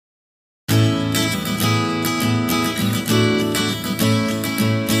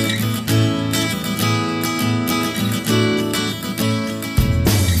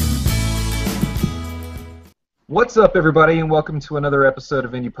What's up, everybody, and welcome to another episode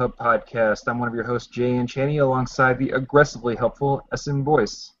of Indie Pub Podcast. I'm one of your hosts, Jay and Channy, alongside the aggressively helpful SM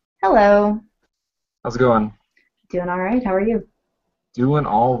Boyce. Hello. How's it going? Doing all right. How are you? Doing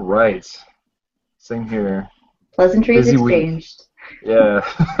all right. Same here. Pleasantries Busy exchanged. Week.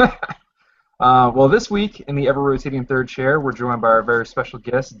 Yeah. Well, this week, in the ever-rotating third chair, we're joined by our very special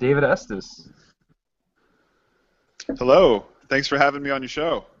guest, David Estes. Hello. Thanks for having me on your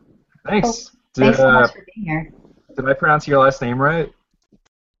show. Thanks. Thanks so much for being here. Did I pronounce your last name right?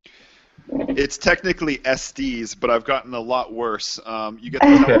 It's technically Estes, but I've gotten a lot worse. You get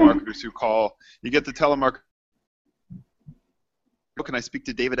the telemarketers who call. You get the telemarketer. Can I speak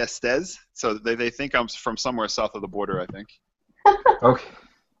to David Estes? So they think I'm from somewhere south of the border, I think. Okay.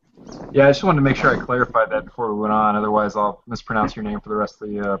 Yeah, I just wanted to make sure I clarified that before we went on. Otherwise, I'll mispronounce your name for the rest of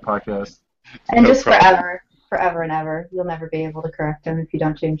the podcast. And just forever and ever. You'll never be able to correct him if you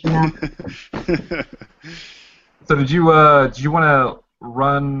don't change him now. So did you want to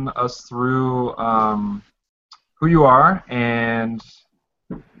run us through who you are and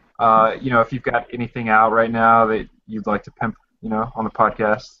if you've got anything out right now that you'd like to pimp on the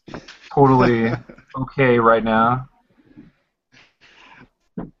podcast? Totally okay right now.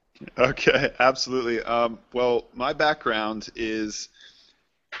 Okay, absolutely. Well, my background is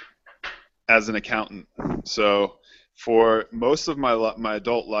as an accountant. So for most of my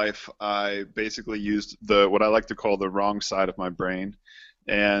adult life, I basically used what I like to call the wrong side of my brain,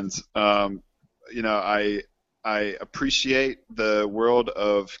 and I appreciate the world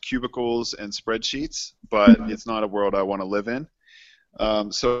of cubicles and spreadsheets, but it's not a world I want to live in.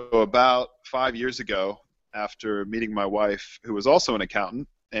 So about 5 years ago, after meeting my wife, who was also an accountant,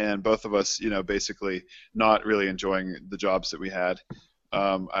 and both of us, basically not really enjoying the jobs that we had,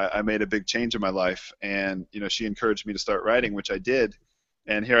 I made a big change in my life, and she encouraged me to start writing, which I did,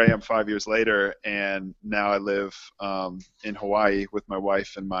 and here I am 5 years later, and now I live in Hawaii with my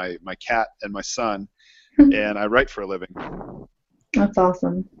wife and my cat and my son, and I write for a living. That's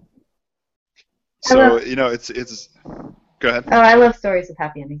awesome. So it's go ahead. Oh, I love stories of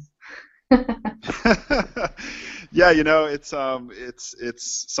happy endings. Yeah, it's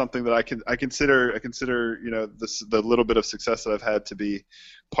something that I consider the little bit of success that I've had to be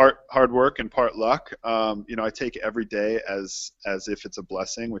part hard work and part luck. I take every day as if it's a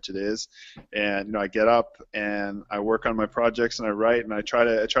blessing, which it is, and I get up and I work on my projects and I write and I try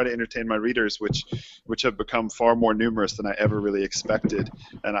to entertain my readers, which have become far more numerous than I ever really expected.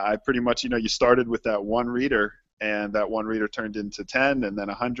 And I pretty much you started with that one reader, and that one reader turned into 10 and then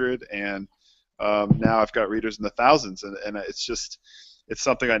 100, and now I've got readers in the thousands, and it's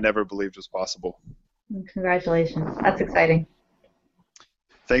something I never believed was possible. Congratulations. That's exciting.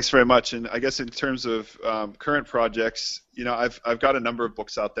 Thanks very much. And I guess in terms of current projects, I've got a number of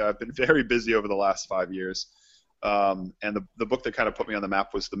books out there. I've been very busy over the last 5 years. And the book that kind of put me on the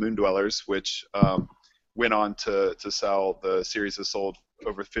map was The Moon Dwellers, which went on to sell. The series has sold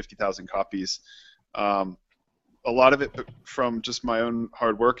over 50,000 copies. A lot of it from just my own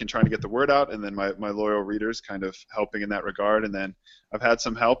hard work and trying to get the word out, and then my loyal readers kind of helping in that regard. And then I've had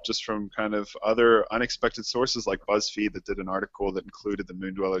some help just from kind of other unexpected sources like BuzzFeed that did an article that included the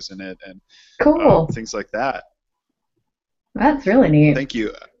Moon Dwellers in it, and cool. Things like that. That's really neat. Thank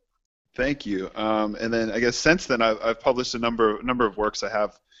you. And then I guess since then I've published a number of works. I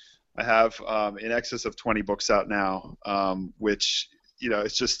have in excess of 20 books out now, which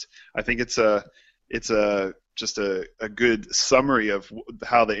it's just, I think it's just a good summary of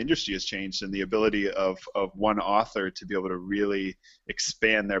how the industry has changed, and the ability of one author to be able to really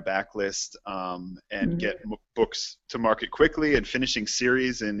expand their backlist and get books to market quickly, and finishing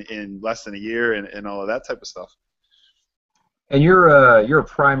series in less than a year, and all of that type of stuff. And you're a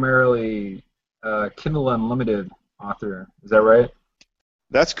primarily Kindle Unlimited author, is that right?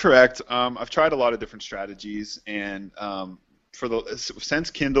 That's correct. I've tried a lot of different strategies, and since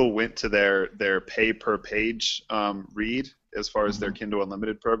Kindle went to their pay per page read, as far as their Kindle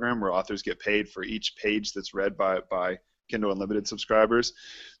Unlimited program, where authors get paid for each page that's read by Kindle Unlimited subscribers,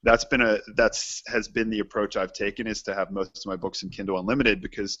 has been the approach I've taken, is to have most of my books in Kindle Unlimited,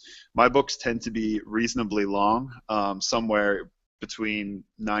 because my books tend to be reasonably long, somewhere between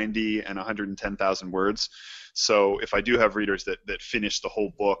 90 and 110,000 words. So if I do have readers that finish the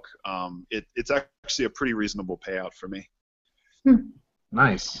whole book, it's actually a pretty reasonable payout for me.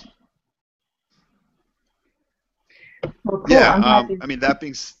 Nice. Well, cool. Yeah, I mean, that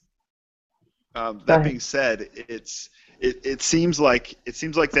being said, it seems like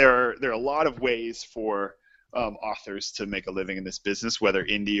there are a lot of ways for authors to make a living in this business, whether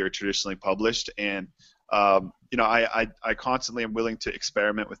indie or traditionally published, and I constantly am willing to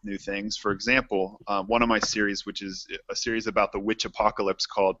experiment with new things. For example, one of my series, which is a series about the witch apocalypse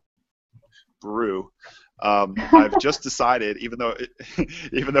called Brew, I've just decided, even though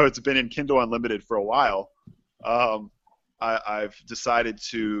even though it's been in Kindle Unlimited for a while, I've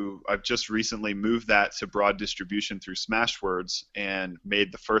just recently moved that to broad distribution through Smashwords and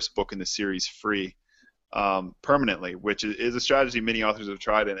made the first book in the series free permanently, which is a strategy many authors have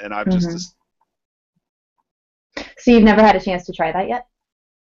tried, and I've Mm-hmm. just. So you've never had a chance to try that yet?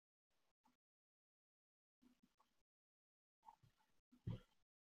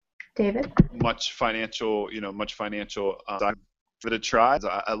 David? Much financial give it a try.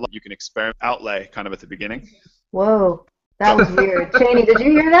 I love you can experiment outlay kind of at the beginning. Whoa, that was weird. Cheney, did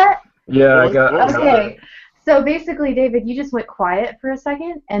you hear that? Yeah, I got. What was Okay. So basically, David, you just went quiet for a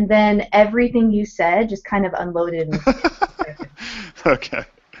second, and then everything you said just kind of unloaded. Okay.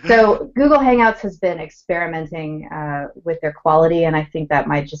 So Google Hangouts has been experimenting with their quality, and I think that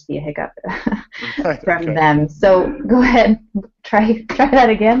might just be a hiccup from them. So go ahead, try that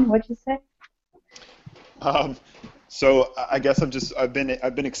again. What'd you say? So I guess I've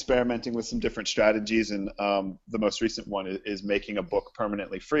been experimenting with some different strategies, and the most recent one is making a book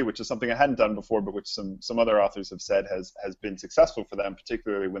permanently free, which is something I hadn't done before, but which some other authors have said has been successful for them,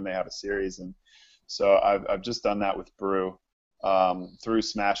 particularly when they have a series. And so I've just done that with Brew through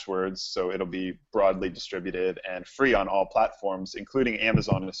Smashwords, so it'll be broadly distributed and free on all platforms, including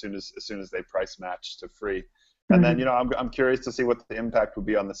Amazon as soon as they price match to free. And then, I'm curious to see what the impact will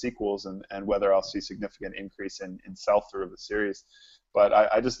be on the sequels and whether I'll see significant increase in sell-through of the series. But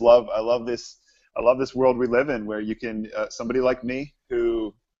I love this world we live in where you can, somebody like me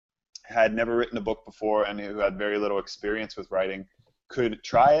who had never written a book before and who had very little experience with writing could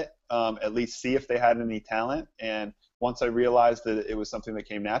try it, at least see if they had any talent. And once I realized that it was something that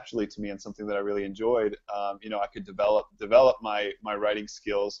came naturally to me and something that I really enjoyed, I could develop my writing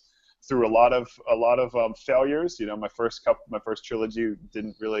skills through a lot of failures. My first trilogy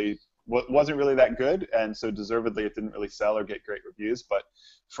wasn't really that good, and so deservedly it didn't really sell or get great reviews. But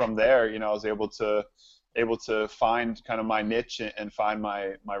from there, I was able to find kind of my niche and find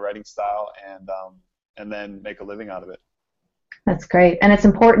my writing style, and then make a living out of it. That's great, and it's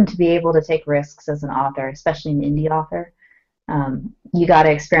important to be able to take risks as an author, especially an indie author. You got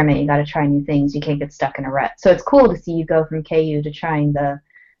to experiment, you got to try new things. You can't get stuck in a rut. So it's cool to see you go from KU to trying the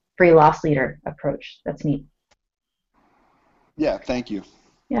free loss leader approach. That's neat. Yeah, thank you.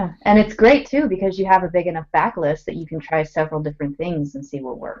 Yeah, and it's great too because you have a big enough backlist that you can try several different things and see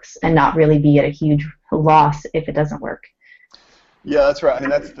what works, and not really be at a huge loss if it doesn't work. Yeah, that's right. I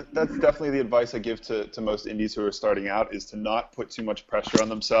mean, that's definitely the advice I give to most indies who are starting out, is to not put too much pressure on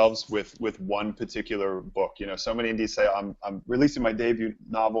themselves with one particular book. So many indies say, I'm releasing my debut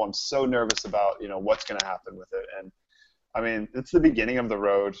novel. I'm so nervous about what's going to happen with it. And I mean, it's the beginning of the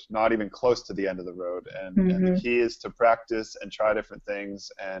road, not even close to the end of the road. And, and the key is to practice and try different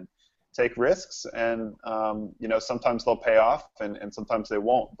things and take risks. And sometimes they'll pay off, and sometimes they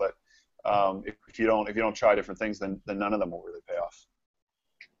won't. But if you don't try different things, then none of them will really pay off.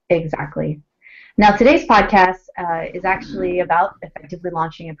 Exactly. Now, today's podcast is actually about effectively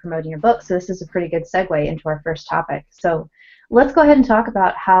launching and promoting your book. So this is a pretty good segue into our first topic. So let's go ahead and talk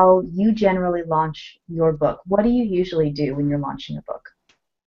about how you generally launch your book. What do you usually do when you're launching a book?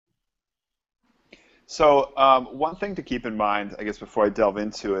 So one thing to keep in mind, I guess, before I delve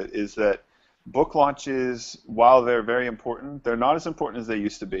into it, is that book launches, while they're very important, they're not as important as they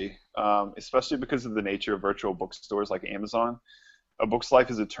used to be, especially because of the nature of virtual bookstores like Amazon. A book's life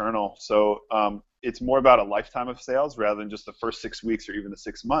is eternal, so it's more about a lifetime of sales rather than just the first 6 weeks or even the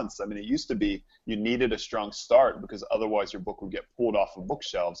 6 months. I mean, it used to be you needed a strong start because otherwise your book would get pulled off of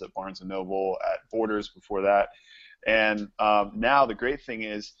bookshelves at Barnes & Noble, at Borders before that. And now the great thing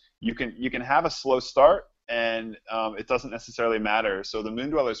is you can have a slow start, and it doesn't necessarily matter. So the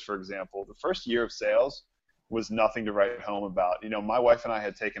Moondwellers, for example, the first year of sales was nothing to write home about. My wife and I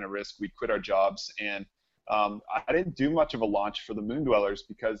had taken a risk. We quit our jobs, and I didn't do much of a launch for the Moondwellers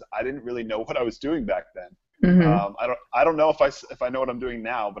because I didn't really know what I was doing back then. Mm-hmm. I don't know if I know what I'm doing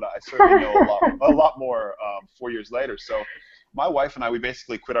now, but I certainly know a lot more 4 years later. So my wife and I, we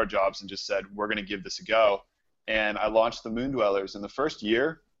basically quit our jobs and just said, we're going to give this a go. And I launched the Moondwellers. In the first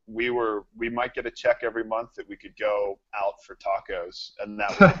year, we might get a check every month that we could go out for tacos, and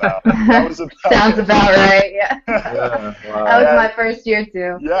that was about Sounds it. about right. Yeah. Yeah, wow. That was my first year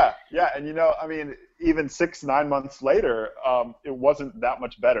too. Yeah, and I mean, even 6-9 months later, it wasn't that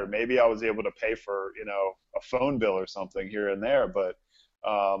much better. Maybe I was able to pay for a phone bill or something here and there, but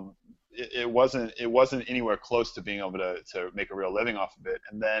it wasn't anywhere close to being able to make a real living off of it.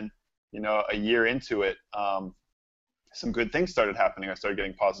 And then a year into it, some good things started happening. I started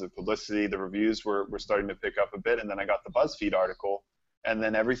getting positive publicity. The reviews were starting to pick up a bit, and then I got the BuzzFeed article, and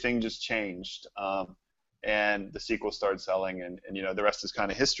then everything just changed. And the sequel started selling, and the rest is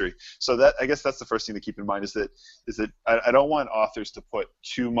kind of history. So that, I guess that's the first thing to keep in mind, is that I don't want authors to put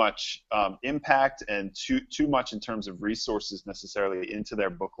too much impact and too much in terms of resources necessarily into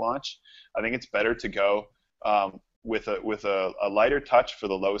their book launch. I think it's better to go with a lighter touch for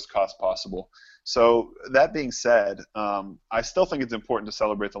the lowest cost possible. So that being said, I still think it's important to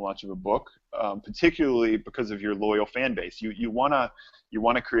celebrate the launch of a book, particularly because of your loyal fan base. You want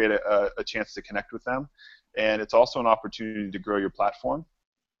to create a chance to connect with them, and it's also an opportunity to grow your platform.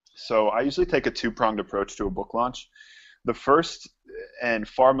 So I usually take a two-pronged approach to a book launch. The first and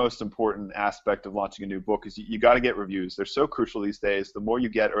far most important aspect of launching a new book is you got to get reviews. They're so crucial these days. The more you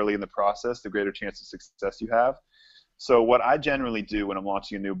get early in the process, the greater chance of success you have. So what I generally do when I'm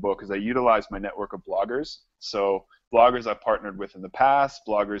launching a new book is I utilize my network of bloggers. So bloggers I've partnered with in the past,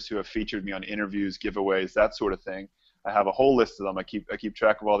 bloggers who have featured me on interviews, giveaways, that sort of thing. I have a whole list of them. I keep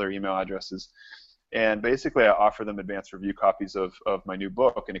track of all their email addresses. And basically I offer them advanced review copies of my new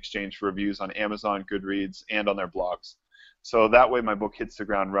book in exchange for reviews on Amazon, Goodreads, and on their blogs. So that way my book hits the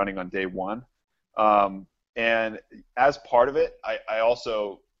ground running on day one. And as part of it, I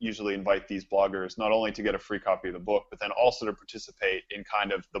also usually invite these bloggers not only to get a free copy of the book, but then also to participate in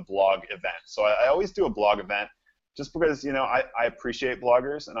kind of the blog event. So I always do a blog event just because, I appreciate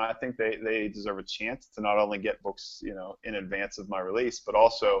bloggers, and I think they deserve a chance to not only get books, in advance of my release, but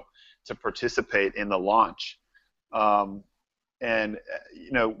also to participate in the launch. And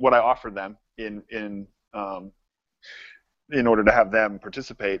what I offer them in order to have them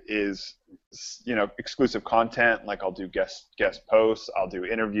participate is, exclusive content. Like I'll do guest posts, I'll do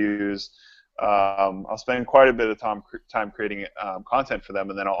interviews, I'll spend quite a bit of time creating content for them,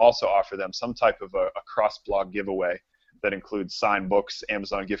 and then I'll also offer them some type of a cross-blog giveaway that includes signed books,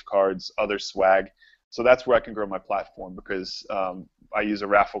 Amazon gift cards, other swag. So that's where I can grow my platform, because I use a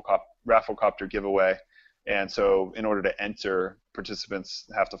Rafflecopter giveaway. And so in order to enter, participants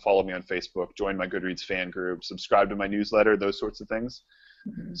have to follow me on Facebook, join my Goodreads fan group, subscribe to my newsletter, those sorts of things.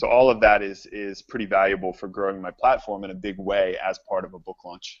 Mm-hmm. So all of that is pretty valuable for growing my platform in a big way as part of a book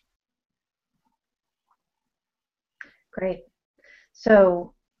launch. Great.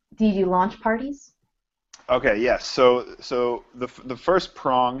 So do you do launch parties? Okay, yes. So the first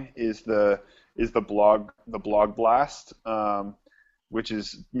prong is the blog blast. Which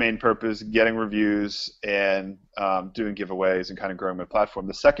is main purpose, getting reviews and doing giveaways and kind of growing my platform.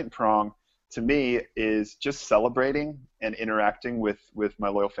 The second prong, to me, is just celebrating and interacting with my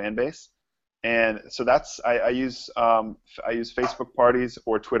loyal fan base. And so I use Facebook parties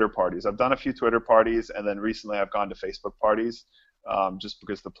or Twitter parties. I've done a few Twitter parties, and then recently I've gone to Facebook parties, just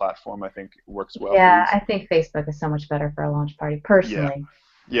because the platform I think works well. Yeah, I think Facebook is so much better for a launch party, personally.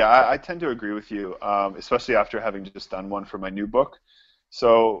 Yeah, I tend to agree with you, especially after having just done one for my new book.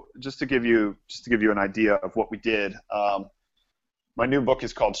 So just to give you an idea of what we did, my new book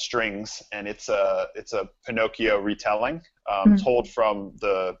is called Strings, and it's a Pinocchio retelling, told from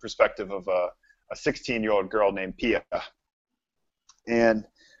the perspective of a 16-year-old girl named Pia. And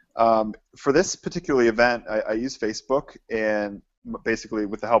for this particular event, I used Facebook, and basically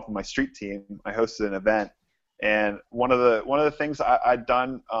with the help of my street team, I hosted an event. And one of the things I'd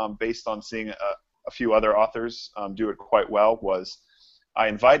done based on seeing a few other authors do it quite well was I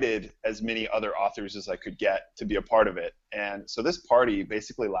invited as many other authors as I could get to be a part of it. And so this party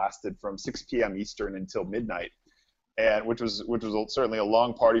basically lasted from 6 p.m. Eastern until midnight, and which was certainly a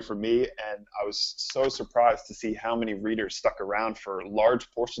long party for me. And I was so surprised to see how many readers stuck around for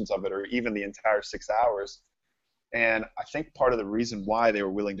large portions of it, or even the entire 6 hours. And I think part of the reason why they were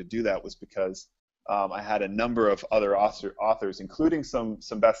willing to do that was because I had a number of other authors, including some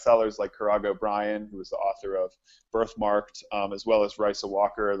bestsellers like Karago O'Brien, who was the author of Birthmarked, as well as Risa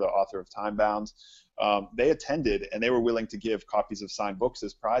Walker, the author of Timebound. They attended, and they were willing to give copies of signed books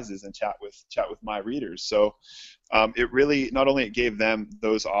as prizes and chat with my readers. So it really not only it gave them,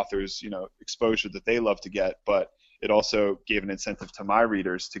 those authors, exposure that they love to get, but it also gave an incentive to my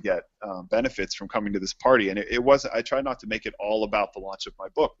readers to get benefits from coming to this party. And it wasn't, I tried not to make it all about the launch of my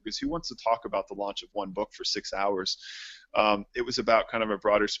book, because who wants to talk about the launch of one book for 6 hours? It was about kind of a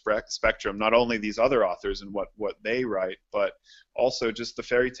broader spectrum, not only these other authors and what they write, but also just the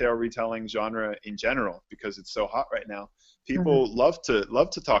fairy tale retelling genre in general, because it's so hot right now. People love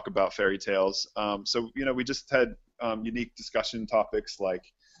to talk about fairy tales. So we just had unique discussion topics like,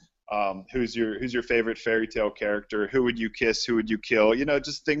 who's your favorite fairy tale character? Who would you kiss? Who would you kill?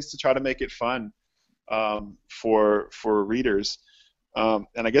 Just things to try to make it fun for readers.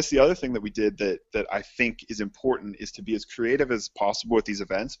 And I guess the other thing that we did that I think is important is to be as creative as possible with these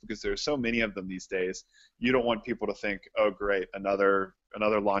events, because there are so many of them these days. You don't want people to think, oh, great, another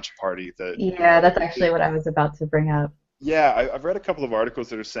launch party. Yeah, that's actually what I was about to bring up. Yeah, I've read a couple of articles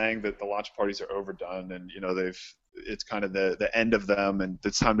that are saying that the launch parties are overdone, and it's kind of the end of them, and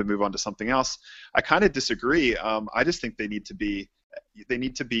it's time to move on to something else. I kind of disagree. I just think they need to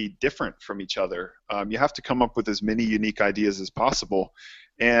be different from each other. You have to come up with as many unique ideas as possible,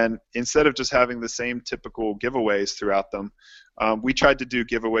 and instead of just having the same typical giveaways throughout them, we tried to do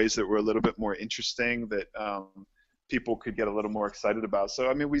giveaways that were a little bit more interesting, that people could get a little more excited about. So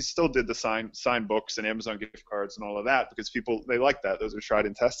I mean, we still did the signed books and Amazon gift cards and all of that, because they like that. Those are tried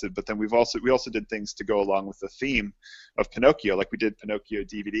and tested. But then we also did things to go along with the theme of Pinocchio, like we did Pinocchio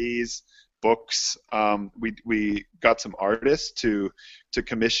DVDs, books. We got some artists to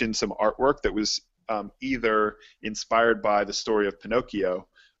commission some artwork that was either inspired by the story of Pinocchio,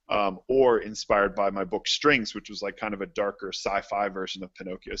 or inspired by my book Strings, which was like kind of a darker sci-fi version of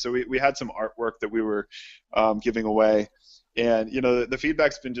Pinocchio. So we had some artwork that we were giving away. And, the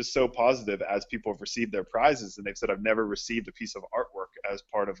feedback's been just so positive as people have received their prizes, and they've said, I've never received a piece of artwork as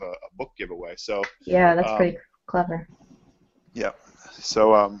part of a book giveaway. So yeah, that's pretty clever. Yeah.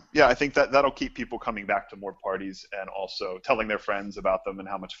 So, I think that'll keep people coming back to more parties, and also telling their friends about them and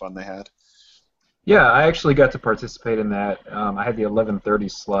how much fun they had. Yeah, I actually got to participate in that. I had the 11:30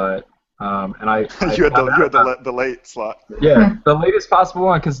 slot, and I you had the late slot. Yeah, the latest possible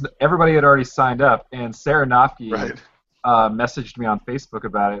one, because everybody had already signed up, and Sarah Nofke messaged me on Facebook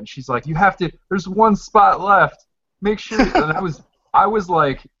about it, and she's like, there's one spot left, make sure. And I was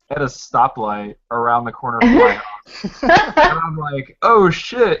like at a stoplight around the corner from my house, and I'm like, oh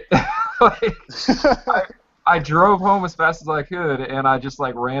shit. I drove home as fast as I could, and I just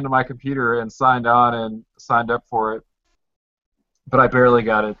ran to my computer and signed on and signed up for it. But I barely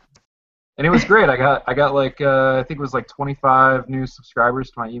got it, and it was great. I got I think it was 25 new subscribers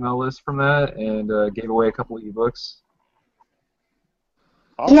to my email list from that, and gave away a couple of ebooks.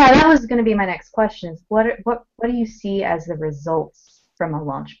 Awesome. Yeah, that was going to be my next question. Is what do you see as the results from a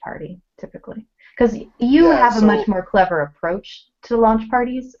launch party typically? Because you have a much more clever approach to launch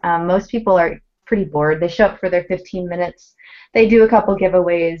parties. Most people are pretty bored. They show up for their 15 minutes, they do a couple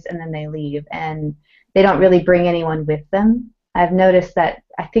giveaways, and then they leave, and they don't really bring anyone with them. I've noticed that.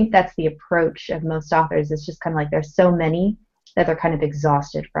 I think that's the approach of most authors. It's just kind of there's so many that they're kind of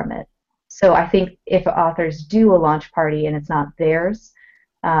exhausted from it. So I think if authors do a launch party and it's not theirs,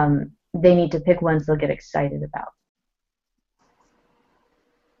 they need to pick ones they'll get excited about.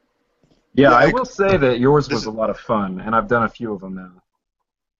 Yeah, I will say that yours was a lot of fun, and I've done a few of them now.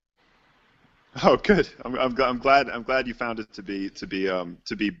 Oh, good. I'm glad you found it to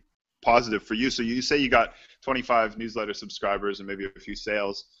be positive for you. So you say you got 25 newsletter subscribers and maybe a few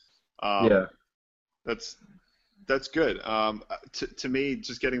sales. Yeah. That's good. To me,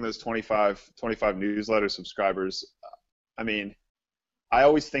 just getting those 25 newsletter subscribers, I mean, I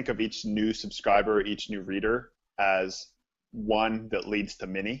always think of each new subscriber, each new reader, as one that leads to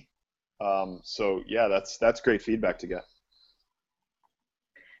many. So yeah, that's great feedback to get.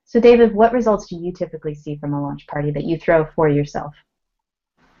 So David, what results do you typically see from a launch party that you throw for yourself?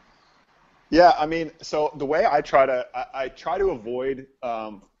 Yeah, I mean, so the way I try to avoid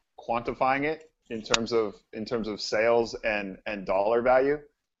quantifying it in terms of sales and dollar value,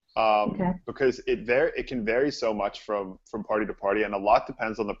 because it can vary so much from party to party, and a lot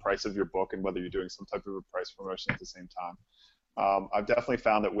depends on the price of your book and whether you're doing some type of a price promotion at the same time. I've definitely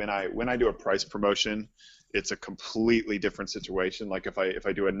found that when I do a price promotion, it's a completely different situation. Like if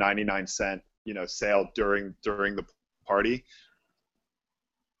I do a 99-cent sale during the party.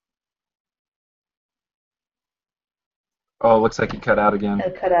 Oh, it looks like you cut out again.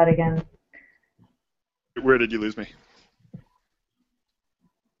 It cut out again. Where did you lose me?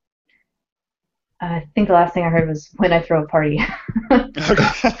 I think the last thing I heard was when I throw a party. Okay.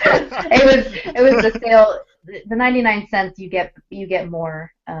 It was the sale. The 99 cents you get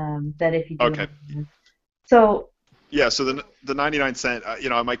more than if you do. Okay. So. Yeah, so the 99 cent,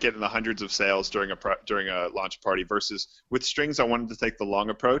 I might get in the hundreds of sales during a launch party. Versus with Strings, I wanted to take the long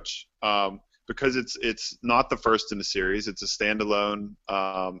approach, because it's not the first in the series. It's a standalone,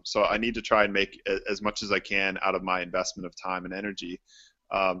 so I need to try and make as much as I can out of my investment of time and energy.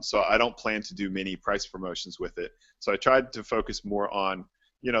 So I don't plan to do many price promotions with it. So I tried to focus more on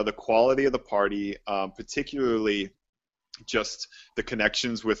the quality of the party, particularly just the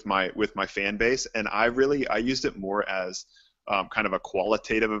connections with my fan base, and I used it more as kind of a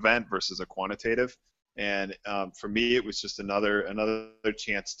qualitative event versus a quantitative. And for me, it was just another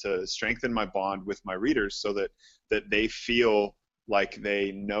chance to strengthen my bond with my readers, so that they feel like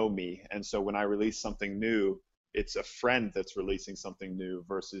they know me. And so when I release something new, it's a friend that's releasing something new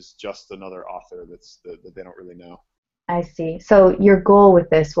versus just another author that they don't really know. I see. So your goal with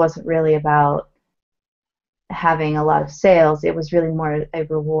this wasn't really about having a lot of sales. It was really more a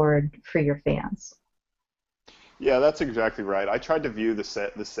reward for your fans. Yeah, that's exactly right. I tried to view the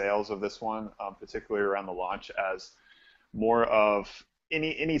sales of this one, particularly around the launch, as more of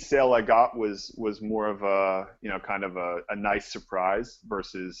any sale I got was more of a, kind of a nice surprise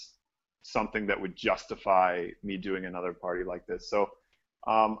versus something that would justify me doing another party like this. So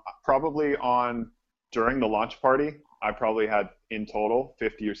probably during the launch party, I probably had in total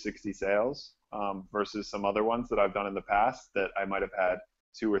 50 or 60 sales, versus some other ones that I've done in the past that I might have had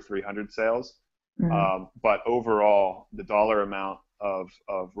 200 or 300 sales. Mm. But overall, the dollar amount of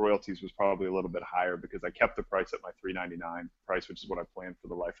royalties was probably a little bit higher because I kept the price at my $3.99 price, which is what I planned for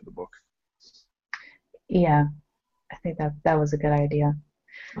the life of the book. Yeah, I think that was a good idea.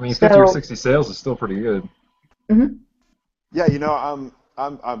 I mean, 50 or So, 60 sales is still pretty good. mhm, Yeah,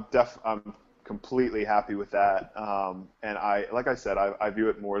 I'm completely happy with that. And like I said, I view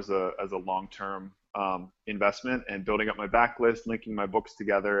it more as a long-term investment and building up my backlist, linking my books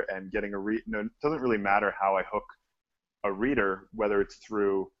together, and getting it doesn't really matter how I hook a reader, whether it's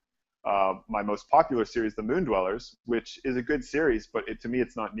through my most popular series, The Moon Dwellers, which is a good series, but to me,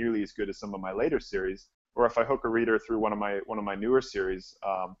 it's not nearly as good as some of my later series. Or if I hook a reader through one of my newer series,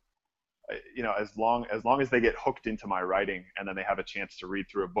 as long as they get hooked into my writing and then they have a chance to read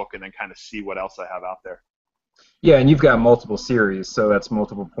through a book and then kind of see what else I have out there. Yeah, and you've got multiple series, so that's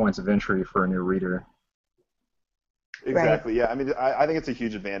multiple points of entry for a new reader. right. Exactly. Yeah. I mean, I think it's a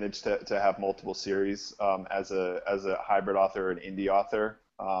huge advantage to have multiple series, as a hybrid author or an indie author.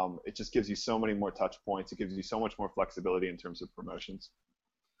 It just gives you so many more touch points. It gives you so much more flexibility in terms of promotions.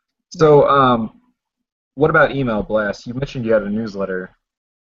 So, what about email blasts? You mentioned you had a newsletter.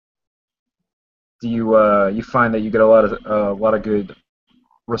 Do you find that you get a lot of good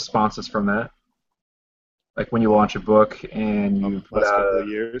responses from that? Like when you launch a book and you put Last out couple a... of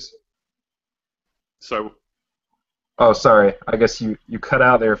years. So, Oh, sorry. I guess you cut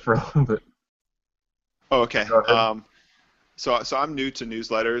out there for a little bit. oh, okay. Go ahead. So I'm new to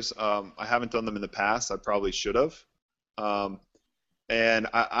newsletters. I haven't done them in the past. I probably should have. Um, And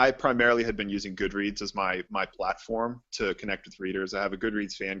I primarily had been using Goodreads as my platform to connect with readers. I have a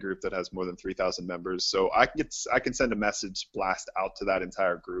Goodreads fan group that has more than 3,000 members, so I can send a message blast out to that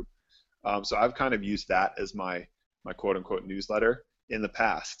entire group. So I've kind of used that as my quote unquote newsletter in the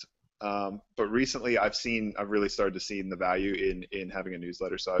past. But recently I've really started to see the value in having a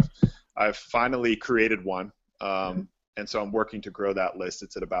newsletter. So I've finally created one, and so I'm working to grow that list.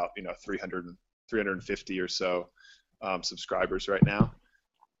 It's at about 350 or so subscribers right now.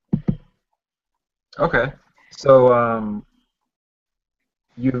 Okay. So,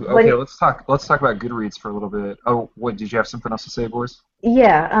 What? let's talk about Goodreads for a little bit. Oh, what did you have something else to say, boys?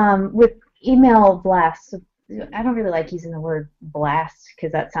 Yeah, with email blasts, I don't really like using the word blast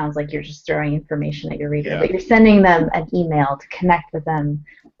because that sounds like you're just throwing information at your reader, Yeah. but you're sending them an email to connect with them,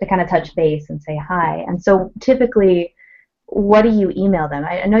 to kind of touch base and say hi. And so typically, what do you email them?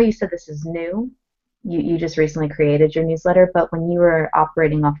 I know you said this is new. You just recently created your newsletter, but when you were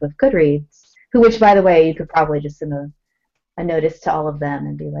operating off of Goodreads, which by the way, you could probably just send a notice to all of them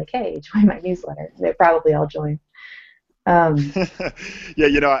and be like, hey, join my newsletter. They probably all join. Um, Yeah,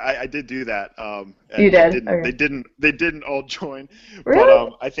 I did do that, you and did? Okay. they didn't all join, but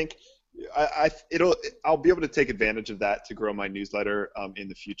Really? I think I'll be able to take advantage of that to grow my newsletter in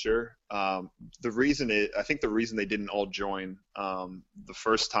the future. I think the reason they didn't all join the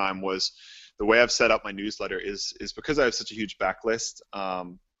first time was the way I've set up my newsletter is because I have such a huge backlist.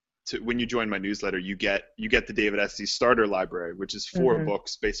 When you join my newsletter, you get the David Estes starter library, which is 4 Mm-hmm.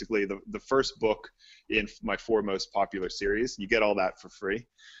 books, basically the first book in my 4 most popular series. You get all that for free.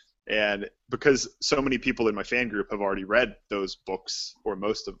 And because so many people in my fan group have already read those books, or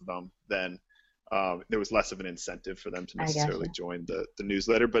most of them, then there was less of an incentive for them to I necessarily gotcha. join the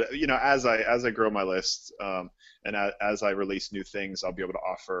newsletter. But as I grow my list, and as I release new things, I'll be able to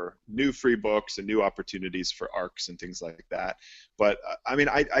offer new free books and new opportunities for arcs and things like that. But I mean,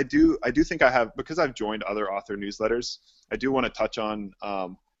 I do think I have, because I've joined other author newsletters. I do want to touch on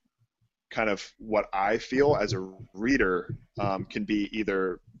kind of what I feel as a reader can be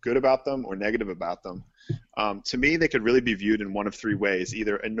either good about them or negative about them. To me, they could really be viewed in one of 3 ways: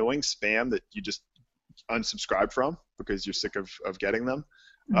 either annoying spam that you just unsubscribe from because you're sick of getting them.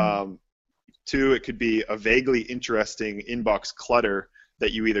 Mm. 2, it could be a vaguely interesting inbox clutter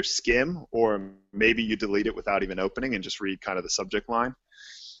that you either skim or maybe you delete it without even opening and just read kind of the subject line.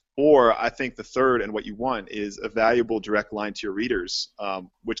 Or I think the third, and what you want, is a valuable direct line to your readers,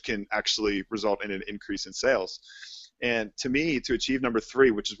 which can actually result in an increase in sales. And to me, to achieve number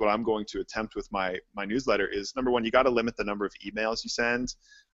three, which is what I'm going to attempt with my newsletter, is number one, you got to limit the number of emails you send.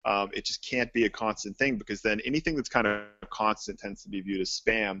 It just can't be a constant thing, because then anything that's kind of constant tends to be viewed as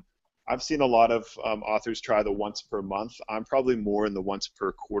spam. I've seen a lot of authors try the once per month. I'm probably more in the once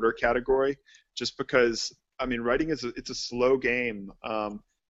per quarter category, just because, I mean, writing it's a slow game,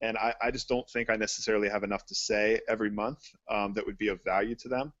 and I just don't think I necessarily have enough to say every month that would be of value to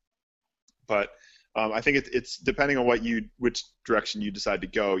them. But I think it's depending on which direction you decide to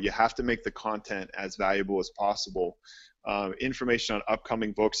go. You have to make the content as valuable as possible. Information on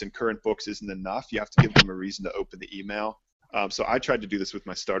upcoming books and current books isn't enough. You have to give them a reason to open the email. So I tried to do this with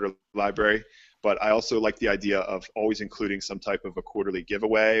my starter library, but I also like the idea of always including some type of a quarterly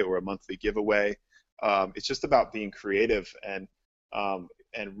giveaway or a monthly giveaway. It's just about being creative and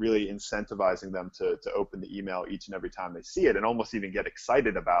really incentivizing them to open the email each and every time they see it, and almost even get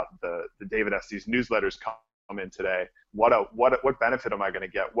excited about the David Estes newsletters come in today. What benefit am I going to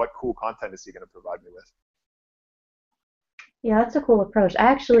get? What cool content is he going to provide me with? Yeah, that's a cool approach. I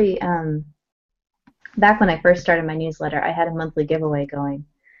actually, back when I first started my newsletter, I had a monthly giveaway going,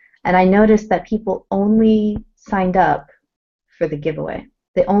 and I noticed that people only signed up for the giveaway.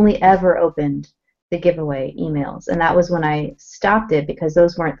 They only ever opened the giveaway emails, and that was when I stopped it, because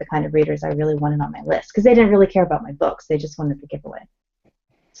those weren't the kind of readers I really wanted on my list, because they didn't really care about my books. They just wanted the giveaway.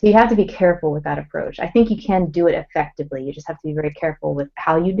 So you have to be careful with that approach. I think you can do it effectively. You just have to be very careful with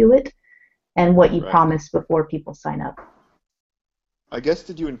how you do it and what you promise before people sign up. I guess,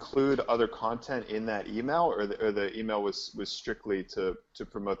 did you include other content in that email, or the email was strictly to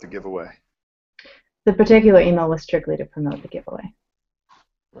promote the giveaway? The particular email was strictly to promote the giveaway.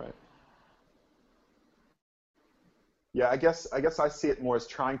 Right. Yeah, I guess I see it more as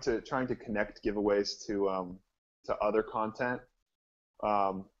trying to connect giveaways to other content.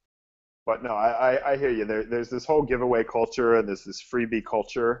 But no, I hear you. There's this whole giveaway culture, and there's this freebie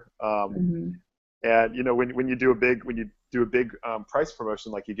culture. And you know, when you do a big price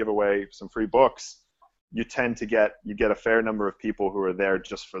promotion, like you give away some free books, you tend to get a fair number of people who are there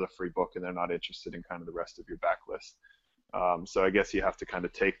just for the free book, and they're not interested in kind of the rest of your backlist. So I guess you have to kind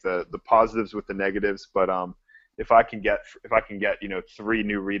of take the positives with the negatives. But if I can get 3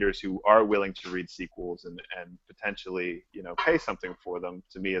 new readers who are willing to read sequels and potentially pay something for them,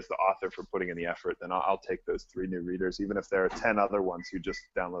 to me as the author for putting in the effort, then I'll take those 3 new readers, even if there are 10 other ones who just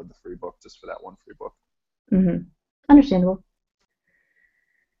download the free book just for that one free book. Mm-hmm. Understandable.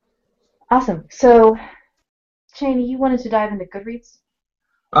 Awesome. So, Cheney, you wanted to dive into Goodreads?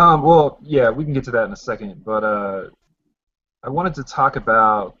 Well, yeah, we can get to that in a second, but I wanted to talk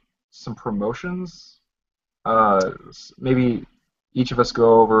about some promotions. Maybe each of us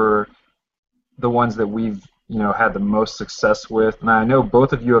go over the ones that we've had the most success with. And I know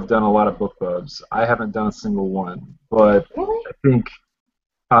both of you have done a lot of book clubs. I haven't done a single one, but really? I think.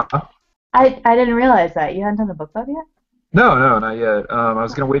 I didn't realize that you hadn't done a book club yet. No, not yet. I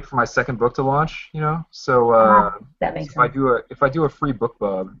was gonna wait for my second book to launch, So that makes so sense. if I do a free book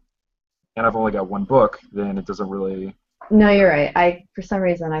club, and I've only got one book, then it doesn't really. No, you're right. For some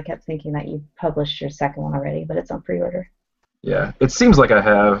reason I kept thinking that you published your second one already, but it's on pre-order. Yeah, it seems like I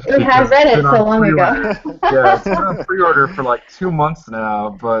have. I read it so long ago. Yeah, it's been on pre-order for like 2 months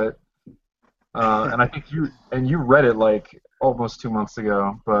now, but and I think you read it like almost 2 months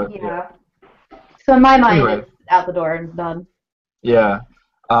ago, but yeah. So in my mind, anyway. It's out the door and done. Yeah,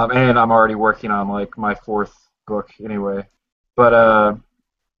 and I'm already working on like my 4th book anyway. But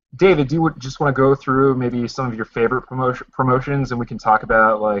David, do you just want to go through maybe some of your favorite promotions, and we can talk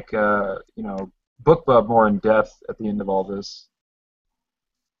about like book club more in depth at the end of all this?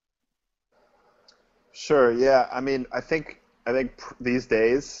 Sure. Yeah. I mean, I think these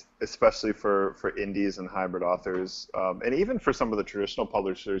days, especially for indies and hybrid authors, and even for some of the traditional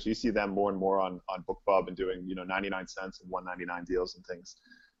publishers, you see them more and more on BookBub and doing 99 cents and $1.99 deals and things.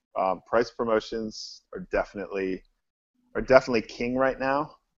 Price promotions are definitely king right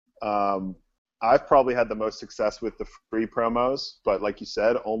now. I've probably had the most success with the free promos, but like you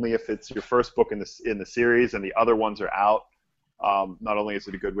said, only if it's your first book in the series and the other ones are out. Not only is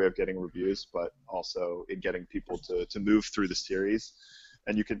it a good way of getting reviews, but also in getting people to move through the series.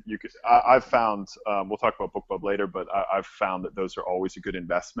 And I've found, we'll talk about BookBub later, but I've found that those are always a good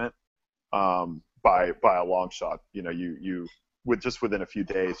investment by a long shot. You within a few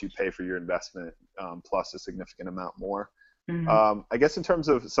days, you pay for your investment plus a significant amount more. Mm-hmm. I guess in terms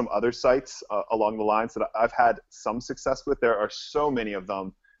of some other sites along the lines that I've had some success with, there are so many of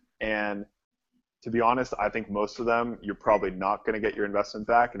them, and to be honest, I think most of them you're probably not going to get your investment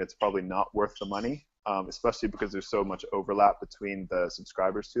back, and it's probably not worth the money, especially because there's so much overlap between the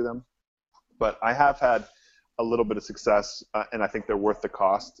subscribers to them. But I have had a little bit of success, and I think they're worth the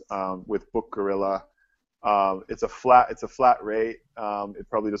cost with Book Gorilla. It's a flat rate. It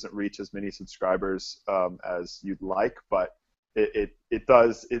probably doesn't reach as many subscribers as you'd like, but it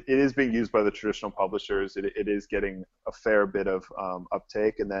is being used by the traditional publishers. It is getting a fair bit of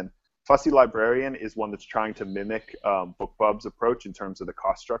uptake, and then Fussy Librarian is one that's trying to mimic BookBub's approach in terms of the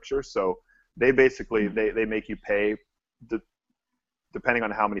cost structure. So they basically they make you pay depending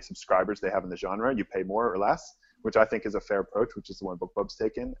on how many subscribers they have in the genre. You pay more or less, which I think is a fair approach, which is the one BookBub's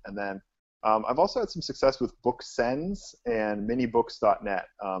taken. And then I've also had some success with BookSends and minibooks.net.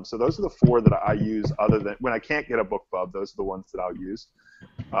 So those are the four that I use other than when I can't get a BookBub. Those are the ones that I'll use.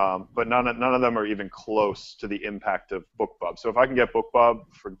 But none of them are even close to the impact of BookBub. So if I can get BookBub,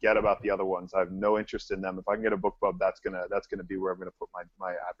 forget about the other ones. I have no interest in them. If I can get a BookBub, that's gonna be where I'm gonna put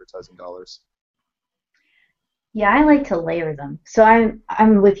my advertising dollars. Yeah, I like to layer them. So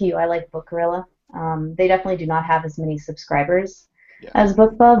I'm with you. I like Book Gorilla. They definitely do not have as many subscribers as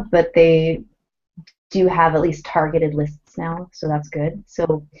BookBub, but they do have at least targeted lists now, so that's good.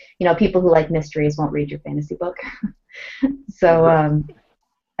 So, people who like mysteries won't read your fantasy book. So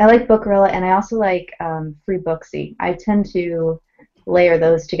I like Book Gorilla, and I also like Free Booksy. I tend to layer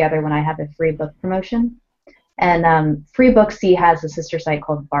those together when I have a free book promotion. And Free Booksy has a sister site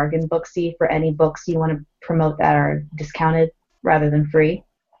called Bargain Booksy for any books you want to promote that are discounted rather than free.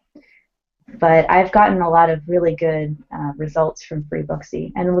 But I've gotten a lot of really good results from Free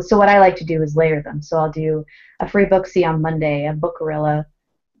Booksy. And so what I like to do is layer them. So I'll do a Free Booksy on Monday, a Book Gorilla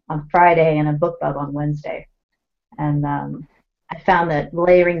on Friday, and a BookBub on Wednesday. And I found that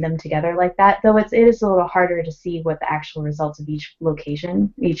layering them together like that, though it is a little harder to see what the actual results of each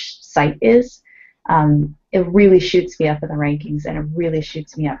location, each site is, it really shoots me up in the rankings, and it really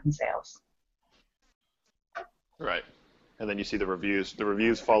shoots me up in sales. Right. And then you see the reviews. The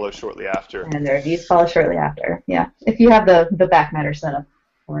reviews follow shortly after. And the reviews follow shortly after, yeah. If you have the back matter set up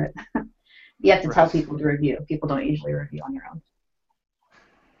for it. You have to tell people to review. People don't usually review on their own.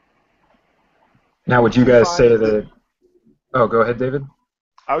 Now, would you guys say that... Oh, go ahead, David.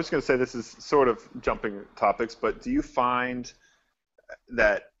 I was going to say this is sort of jumping topics, but do you find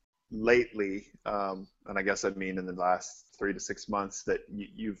that lately, and I guess I mean in the last 3 to 6 months, that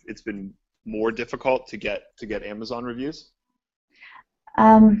it's been more difficult to get Amazon reviews?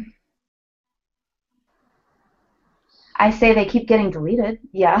 I say they keep getting deleted.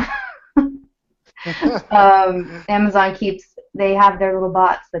 Yeah. Amazon they have their little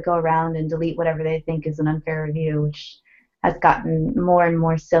bots that go around and delete whatever they think is an unfair review, which has gotten more and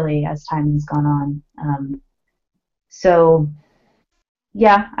more silly as time has gone on. So,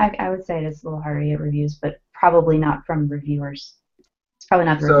 yeah, I would say it's a little harder to get reviews, but probably not from reviewers. It's probably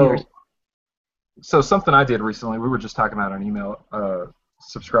not the reviewers. So something I did recently, we were just talking about an email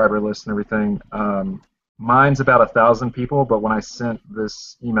subscriber list and everything. Mine's about 1,000 people, but when I sent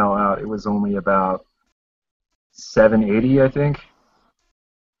this email out, it was only about 780, I think.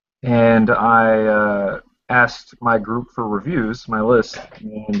 And I asked my group for reviews, my list,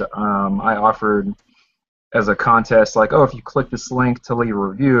 and I offered as a contest, like, oh, if you click this link to leave a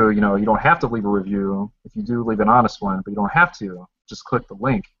review, you don't have to leave a review. If you do, leave an honest one, but you don't have to. Just click the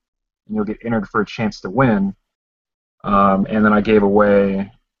link, and you'll get entered for a chance to win. And then I gave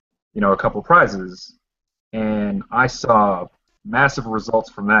away, a couple prizes, and I saw massive results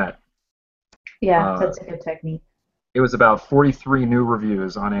from that. Yeah, that's a good technique. It was about 43 new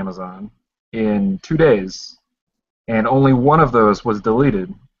reviews on Amazon in 2 days, and only one of those was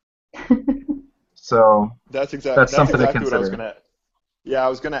deleted. So that's something to consider. What I was gonna. Yeah, I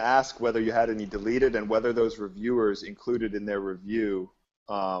was going to ask whether you had any deleted and whether those reviewers included in their review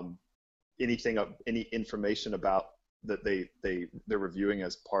any information about that they're reviewing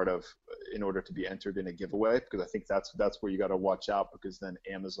as part of in order to be entered in a giveaway, because I think that's where you got to watch out, because then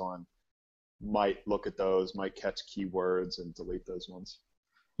Amazon might look at those, might catch keywords and delete those ones.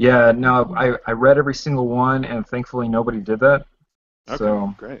 Yeah, no, I read every single one, and thankfully nobody did that. Okay,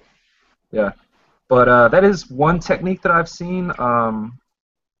 so, great. Yeah, but that is one technique that I've seen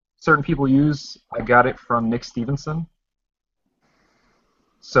certain people use. I got it from Nick Stevenson.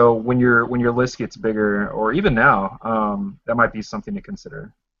 So when your list gets bigger, or even now, that might be something to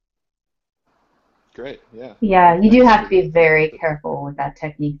consider. Great, yeah. Yeah, you do have to be very careful with that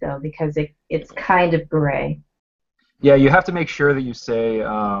technique, though, because it's kind of gray. Yeah, you have to make sure that you say,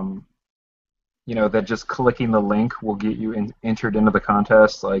 that just clicking the link will get you entered into the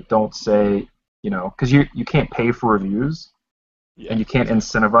contest. Like, don't say, because you can't pay for reviews. Yeah. and you can't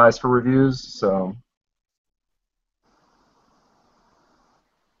incentivize for reviews. So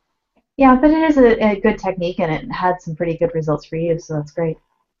Yeah, but it is a good technique, and it had some pretty good results for you, so that's great.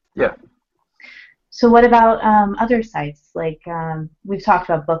 yeah. So what about other sites? Like we've talked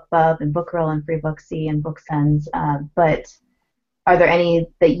about BookBub and Bookrill and FreeBooksy and BookSense, but are there any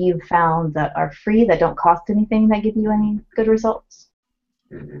that you've found that are free that don't cost anything that give you any good results?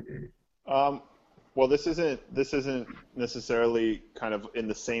 Um, well, this isn't necessarily kind of in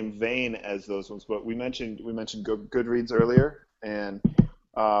the same vein as those ones, but we mentioned Goodreads earlier, and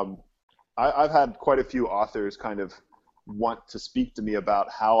um, I've had quite a few authors kind of want to speak to me about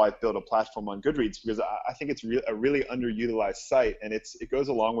how I've built a platform on Goodreads because I think it's a really underutilized site, and it goes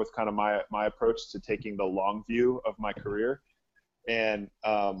along with kind of my approach to taking the long view of my career. And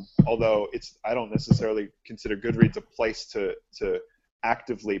although I don't necessarily consider Goodreads a place to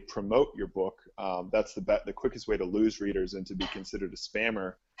actively promote your book. That's the quickest way to lose readers and to be considered a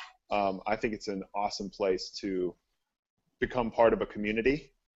spammer. I think it's an awesome place to become part of a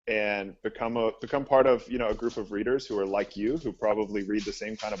community and become part of a group of readers who are like you, who probably read the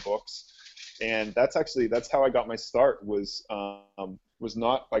same kind of books. And that's how I got my start, was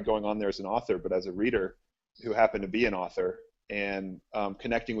not by going on there as an author, but as a reader who happened to be an author, and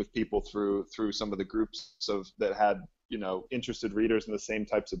connecting with people through some of the groups that had interested readers in the same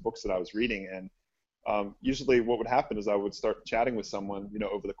types of books that I was reading. And usually what would happen is I would start chatting with someone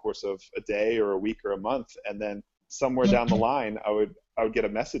over the course of a day or a week or a month, and then somewhere down the line I would get a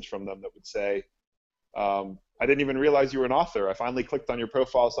message from them that would say, I didn't even realize you were an author. I finally clicked on your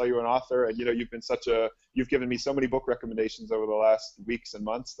profile, saw you were an author, and you've given me so many book recommendations over the last weeks and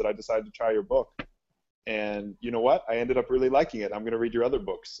months that I decided to try your book. And you know what? I ended up really liking it. I'm going to read your other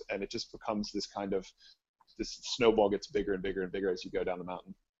books. And it just becomes this snowball gets bigger and bigger and bigger as you go down the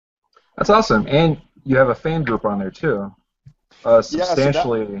mountain. That's awesome. And you have a fan group on there too. Yeah, A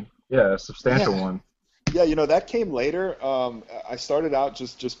substantial yeah. one. Yeah, that came later. I started out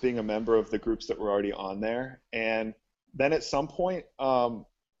just being a member of the groups that were already on there. And then at some point,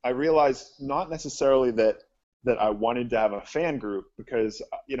 I realized not necessarily that I wanted to have a fan group, because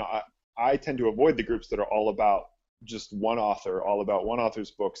I tend to avoid the groups that are all about just one author, all about one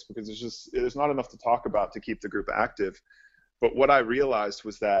author's books, because there's not enough to talk about to keep the group active. But what I realized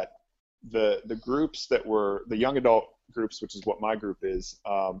was that the groups that were the young adult groups, which is what my group is,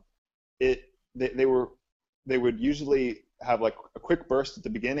 they would usually have like a quick burst at the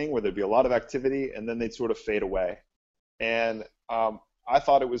beginning where there'd be a lot of activity, and then they'd sort of fade away. And I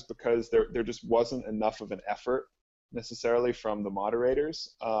thought it was because there just wasn't enough of an effort necessarily from the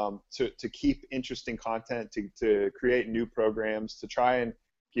moderators to keep interesting content, to create new programs, to try and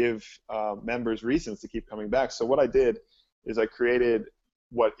give members reasons to keep coming back. So what I did is I created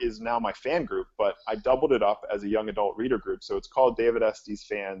what is now my fan group, but I doubled it up as a young adult reader group. So it's called David Estes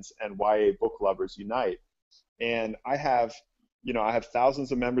Fans and YA Book Lovers Unite. And I have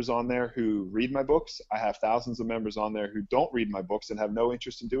thousands of members on there who read my books. I have thousands of members on there who don't read my books and have no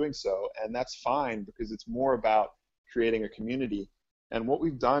interest in doing so. And that's fine, because it's more about creating a community. And what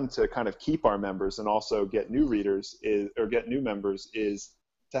we've done to kind of keep our members and also get new readers get new members is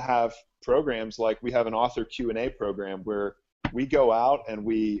to have programs like we have an author Q&A program where we go out and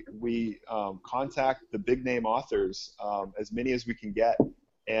we contact the big name authors, as many as we can get.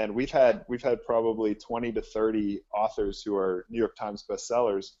 And we've had probably 20 to 30 authors who are New York Times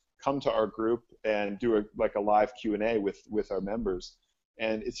bestsellers come to our group and do a live Q&A with our members.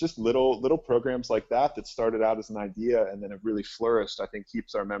 And it's just little programs like that started out as an idea and then have really flourished. I think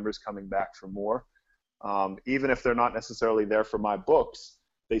keeps our members coming back for more. Even if they're not necessarily there for my books,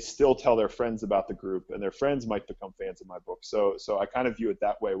 they still tell their friends about the group, and their friends might become fans of my book. So I kind of view it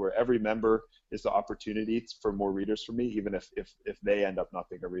that way, where every member is the opportunity for more readers for me, even if they end up not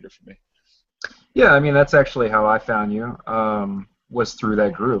being a reader for me. Yeah, I mean, that's actually how I found you, was through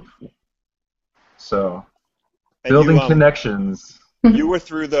that group. So building connections. You were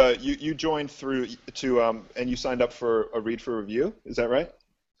through you joined through and you signed up for a read for review. Is that right?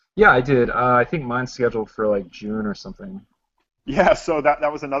 Yeah, I did. I think mine's scheduled for like June or something. Yeah, so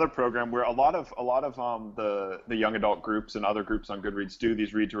that was another program where a lot of the young adult groups and other groups on Goodreads do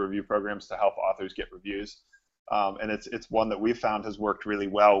these read to review programs to help authors get reviews, and it's one that we've found has worked really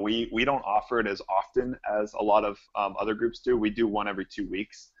well. We don't offer it as often as a lot of other groups do. We do one every 2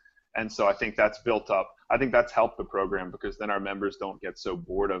 weeks, and so I think that's built up. I think that's helped the program, because then our members don't get so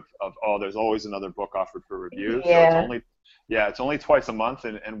bored of there's always another book offered for review. Yeah. So it's only twice a month,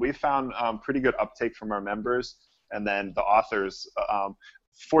 and we've found pretty good uptake from our members. And then the authors,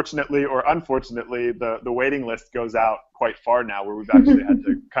 fortunately or unfortunately, the waiting list goes out quite far now, where we've actually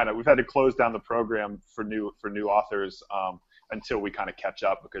had to close down the program for new authors until we kind of catch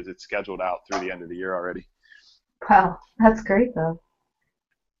up, because it's scheduled out through the end of the year already. Wow, that's great though.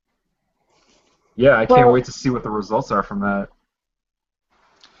 Yeah, I can't Well, wait to see what the results are from that.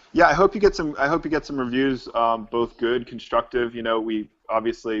 Yeah, I hope you get some. I hope you get some reviews, both good, constructive. You know, we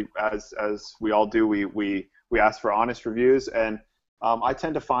obviously, as we all do, we ask for honest reviews, and I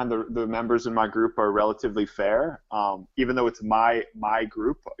tend to find the members in my group are relatively fair. Even though it's my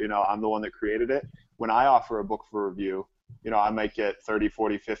group, you know, I'm the one that created it. When I offer a book for review, you know, I might get 30,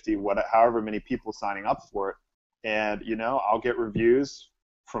 40, 50, however many people signing up for it, and you know, I'll get reviews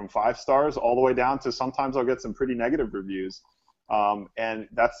from 5 stars all the way down to sometimes I'll get some pretty negative reviews. And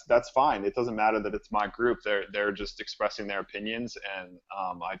that's fine. It doesn't matter that it's my group. They're just expressing their opinions, and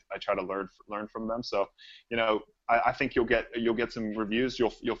I try to learn from them. So, you know, I think you'll get some reviews.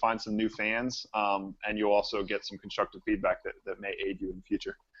 You'll find some new fans, and you'll also get some constructive feedback that may aid you in the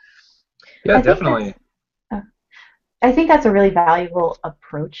future. Yeah, I think definitely. I think that's a really valuable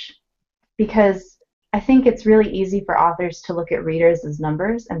approach, because I think it's really easy for authors to look at readers as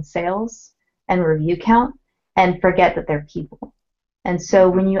numbers and sales and review count and forget that they're people. And so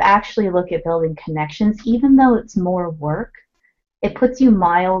when you actually look at building connections, even though it's more work, it puts you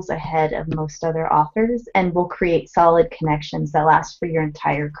miles ahead of most other authors and will create solid connections that last for your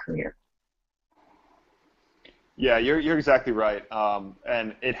entire career. Yeah, you're exactly right.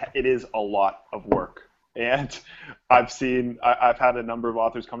 And it is a lot of work. And I've had a number of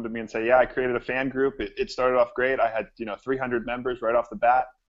authors come to me and say, yeah, I created a fan group. It started off great. I had 300 members right off the bat.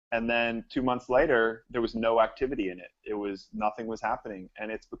 And then 2 months later, there was no activity in it. Nothing was happening.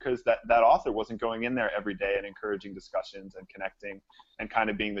 And it's because that author wasn't going in there every day and encouraging discussions and connecting and kind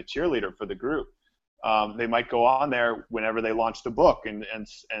of being the cheerleader for the group. They might go on there whenever they launched a book and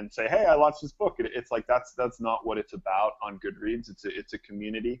say, hey, I launched this book. It's like that's not what it's about on Goodreads. It's a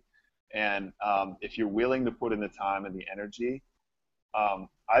community. And if you're willing to put in the time and the energy,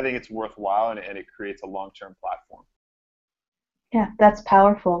 I think it's worthwhile, and it creates a long-term platform. Yeah, that's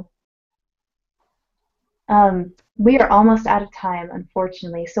powerful. We are almost out of time,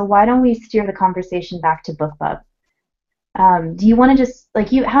 unfortunately. So why don't we steer the conversation back to BookBub? Do you want to just,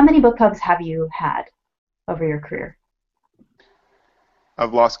 how many book clubs have you had over your career?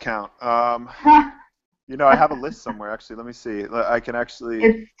 I've lost count. You know, I have a list somewhere, actually. Let me see. I can actually...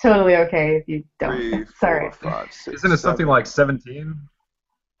 It's totally okay if you don't. 3, 4, Sorry. 5, 6, Isn't it something 7, like 17?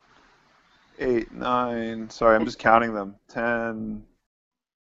 8, 9. Sorry, I'm just counting them. 10,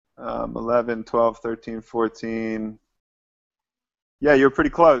 11, 12, 13, 14. Yeah, you're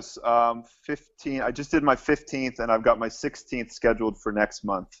pretty close. 15. I just did my 15th, and I've got my 16th scheduled for next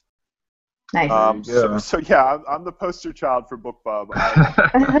month. Nice. So yeah, I'm the poster child for BookBub.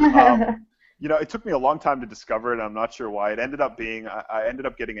 You know, it took me a long time to discover it. I'm not sure why. It ended up being, I ended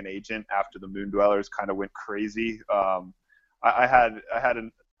up getting an agent after the Moon Dwellers kind of went crazy. I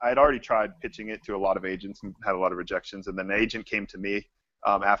had already tried pitching it to a lot of agents and had a lot of rejections, and then an agent came to me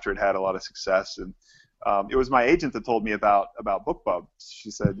after it had a lot of success, and it was my agent that told me about BookBub.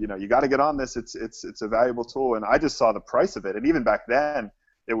 She said, you know, you got to get on this. It's a valuable tool, and I just saw the price of it, and even back then,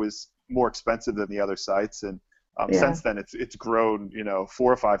 it was more expensive than the other sites, and since then it's grown, you know,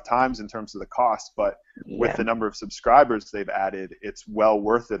 4 or 5 times in terms of the cost. But with the number of subscribers they've added, it's well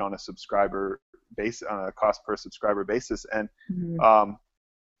worth it on a cost per subscriber basis. And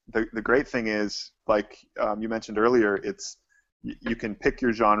the great thing is, like you mentioned earlier, you can pick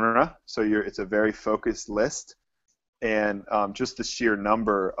your genre, so it's a very focused list, and just the sheer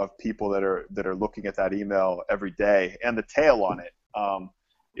number of people that are looking at that email every day, and the tail on it.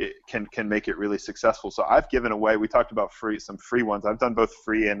 It can make it really successful. So I've given away, we talked about some free ones. I've done both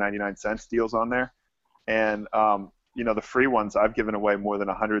free and 99-cent deals on there. And, you know, the free ones, I've given away more than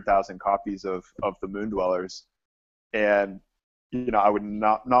 100,000 copies of the Moon Dwellers. And, you know, I would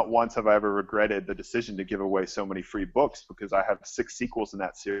not once have I ever regretted the decision to give away so many free books, because I have 6 sequels in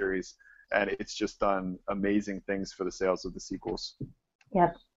that series, and it's just done amazing things for the sales of the sequels.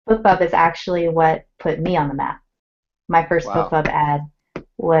 Yep. BookBub is actually what put me on the map. My first BookBub ad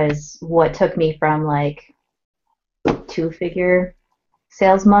was what took me from like 2-figure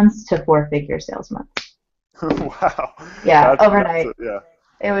sales months to 4-figure sales months. Wow. Yeah, overnight.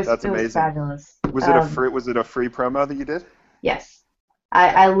 It was amazing. Fabulous. Was it a free promo that you did? Yes.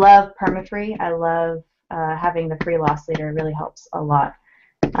 I love perma-free. I love having the free loss leader. It really helps a lot.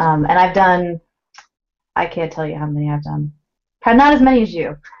 And I've done, I can't tell you how many I've done. Probably not as many as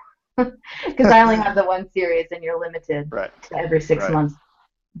you, because I only have the one series, and you're limited to every 6 months.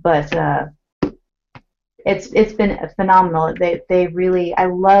 But it's been phenomenal. They really, I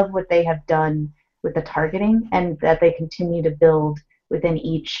love what they have done with the targeting, and that they continue to build within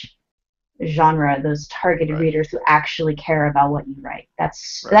each genre, those targeted Right. readers who actually care about what you write.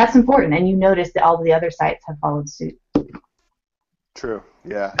 That's Right. that's important, and you notice that all the other sites have followed suit. True.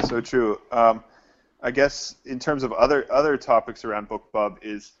 Yeah. So true. I guess in terms of other topics around BookBub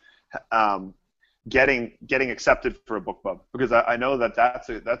is um, getting accepted for a BookBub, because I know that's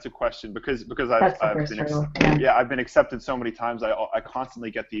a question, because That's the I've first been hurdle. Yeah. yeah, I've been accepted so many times. I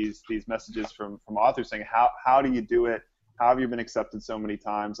constantly get these messages from authors saying, how do you do it? How have you been accepted so many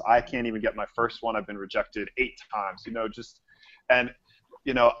times? I can't even get my first one. I've been rejected 8 times. Just and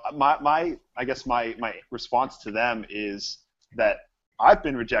my I guess my response to them is that I've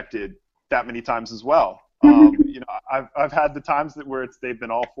been rejected that many times as well. I've had the times where they've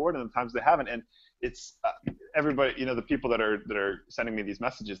been all for it, and the times they haven't. And it's everybody, the people that are sending me these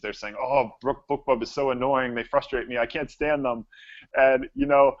messages, they're saying, "Oh, BookBub is so annoying. They frustrate me. I can't stand them." And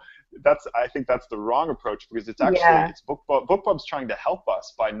I think that's the wrong approach, because Yeah. it's BookBub. BookBub's trying to help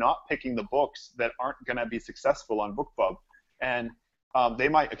us by not picking the books that aren't going to be successful on BookBub, and they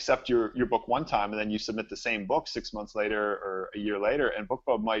might accept your book one time, and then you submit the same book 6 months later or a year later, and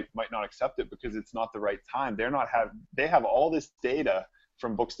BookBub might not accept it because it's not the right time. They have all this data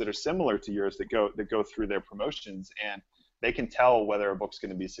from books that are similar to yours that go through their promotions, and they can tell whether a book's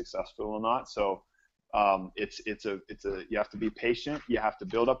going to be successful or not. So you have to be patient. You have to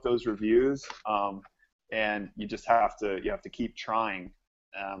build up those reviews, and you have to keep trying.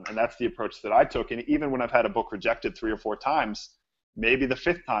 And that's the approach that I took. And even when I've had a book rejected 3 or 4 times, maybe the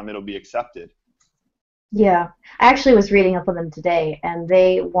 5th time it'll be accepted. Yeah. I actually was reading up on them today, and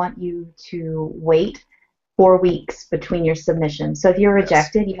they want you to wait 4 weeks between your submissions. So if you're Yes.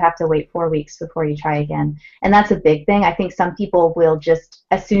 rejected, you have to wait 4 weeks before you try again. And that's a big thing. I think some people will just,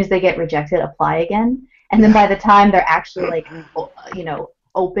 as soon as they get rejected, apply again. And then Yeah. by the time they're actually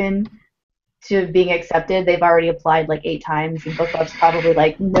open to being accepted, they've already applied like 8 times, and BookBub's probably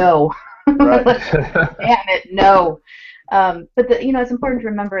like, no. Right. Like, damn it, no. But it's important to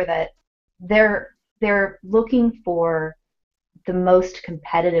remember that they're looking for the most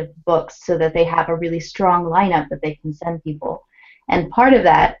competitive books so that they have a really strong lineup that they can send people. And part of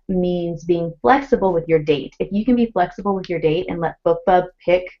that means being flexible with your date. If you can be flexible with your date and let BookBub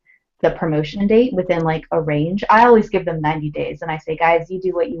pick the promotion date within like a range, I always give them 90 days, and I say, guys, you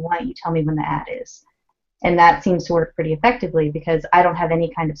do what you want, you tell me when the ad is. And that seems to work pretty effectively because I don't have any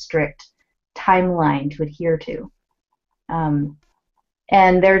kind of strict timeline to adhere to.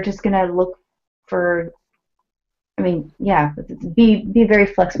 And they're just going to look for, I mean, yeah, be very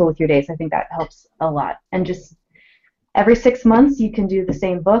flexible with your dates. I think that helps a lot. And just every 6 months, you can do the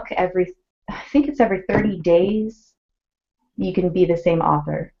same book. I think it's every 30 days, you can be the same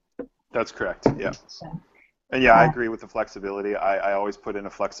author. That's correct. Yeah. So, And yeah, I agree with the flexibility. I always put in a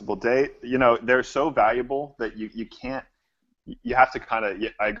flexible date. They're so valuable that you can't, you have to kind of,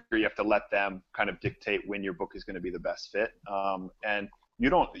 I agree, you have to let them kind of dictate when your book is going to be the best fit. And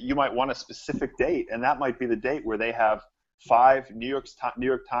you might want a specific date, and that might be the date where they have 5 New York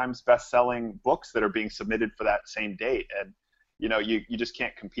Times best-selling books that are being submitted for that same date. And, you just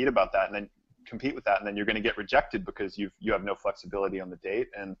can't compete with that. And then you're going to get rejected because you have no flexibility on the date.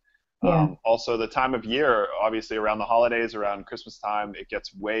 And yeah. also the time of year, obviously around the holidays, around Christmas time, it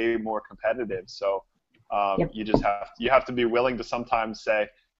gets way more competitive. So Yep. you have to be willing to sometimes say,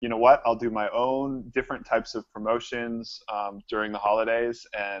 you know what, I'll do my own different types of promotions during the holidays,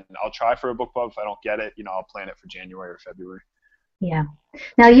 and I'll try for a BookBub. If I don't get it, I'll plan it for January or February. Yeah.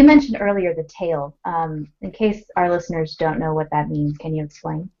 Now, you mentioned earlier the tail. In case our listeners don't know what that means, can you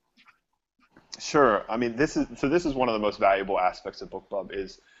explain? Sure. I mean, this is one of the most valuable aspects of BookBub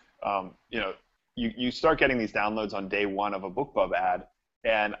is, you start getting these downloads on day one of a BookBub ad,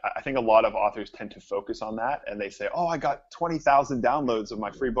 and I think a lot of authors tend to focus on that, and they say, oh, I got 20,000 downloads of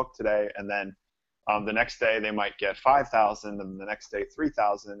my free book today, and then the next day they might get 5,000, and the next day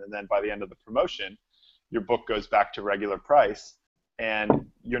 3,000, and then by the end of the promotion, your book goes back to regular price, and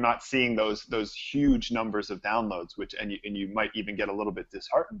you're not seeing those huge numbers of downloads, and you might even get a little bit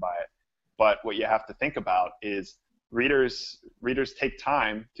disheartened by it. But what you have to think about is readers take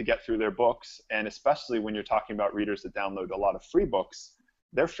time to get through their books, and especially when you're talking about readers that download a lot of free books,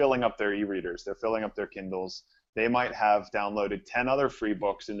 they're filling up their e-readers, they're filling up their Kindles. They might have downloaded 10 other free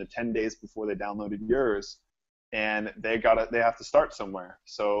books in the 10 days before they downloaded yours, and they have to start somewhere.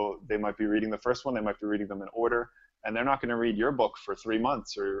 So they might be reading the first one, they might be reading them in order, and they're not going to read your book for 3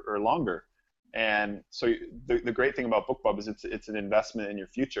 months or longer. And so the great thing about BookBub is it's an investment in your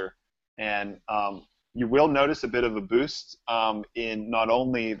future. And you will notice a bit of a boost in not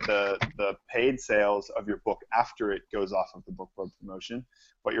only the paid sales of your book after it goes off of the BookBub promotion,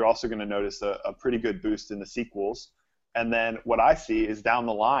 but you're also going to notice a pretty good boost in the sequels. And then what I see is down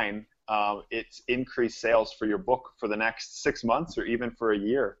the line, it's increased sales for your book for the next 6 months or even for a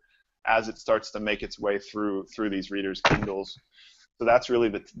year as it starts to make its way through these readers' Kindles. So that's really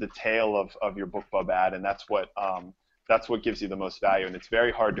the tail of your BookBub ad, and that's what gives you the most value. And it's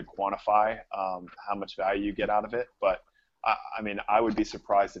very hard to quantify how much value you get out of it, but I mean, I would be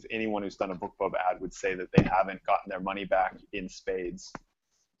surprised if anyone who's done a BookBub ad would say that they haven't gotten their money back in spades.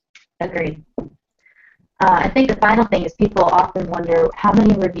 Agreed. I think the final thing is people often wonder how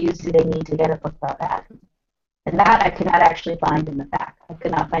many reviews do they need to get a BookBub ad, and that I could not actually find in the back. I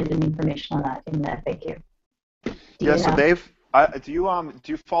could not find any information on that in the FAQ. Yeah, so Dave, do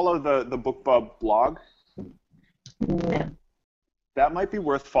you follow the BookBub blog? No. That might be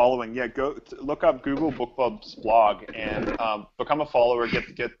worth following. Yeah, look up Google BookBub's blog and become a follower.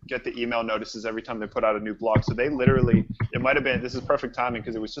 Get the email notices every time they put out a new blog. So they literally, it might have been, this is perfect timing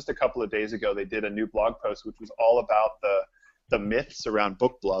because it was just a couple of days ago they did a new blog post which was all about the myths around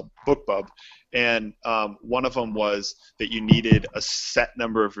BookBub, and one of them was that you needed a set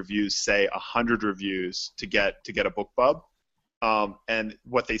number of reviews, say 100 reviews, to get a BookBub. And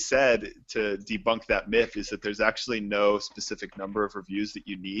what they said to debunk that myth is that there's actually no specific number of reviews that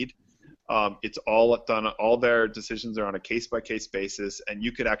you need. It's all done. All their decisions are on a case-by-case basis, and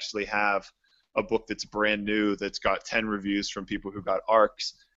you could actually have a book that's brand new that's got 10 reviews from people who got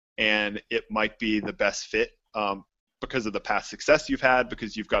ARCs, and it might be the best fit because of the past success you've had,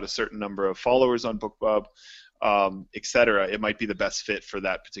 because you've got a certain number of followers on BookBub, etc. It might be the best fit for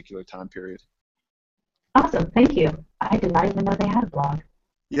that particular time period. Awesome, thank you. I did not even know they had a blog.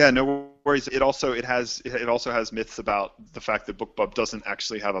 Yeah, no worries. It also has myths about the fact that BookBub doesn't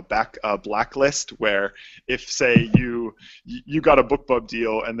actually have a blacklist where if say you got a BookBub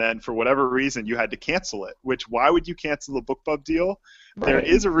deal and then for whatever reason you had to cancel it. Which why would you cancel a BookBub deal? Right.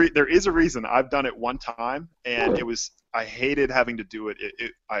 There is a reason. I've done it one time and I hated having to do it.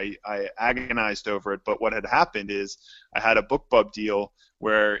 I agonized over it. But what had happened is I had a BookBub deal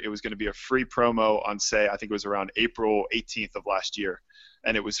where it was going to be a free promo on, say, I think it was around April 18th of last year.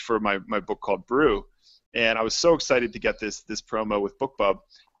 And it was for my book called Brew. And I was so excited to get this promo with BookBub.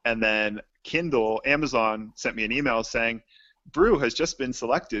 And then Amazon sent me an email saying, Brew has just been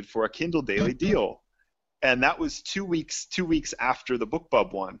selected for a Kindle Daily deal. And that was 2 weeks after the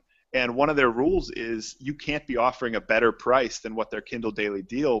BookBub one. And one of their rules is you can't be offering a better price than what their Kindle Daily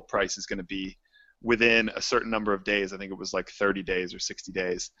deal price is going to be within a certain number of days. I think it was like 30 days or 60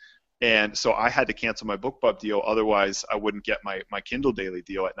 days. And so I had to cancel my BookBub deal. Otherwise, I wouldn't get my Kindle Daily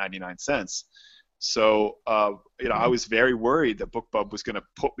deal at 99 cents. So, I was very worried that BookBub was going to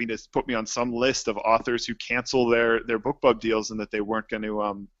put me on some list of authors who cancel their BookBub deals and that they weren't going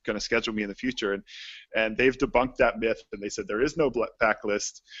to schedule me in the future. And they've debunked that myth. And they said there is no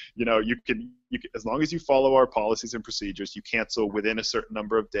backlist. You can as long as you follow our policies and procedures, you cancel within a certain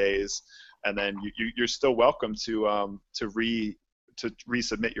number of days, and then you're still welcome to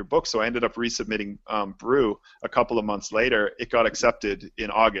resubmit your book. So I ended up resubmitting Brew a couple of months later. It got accepted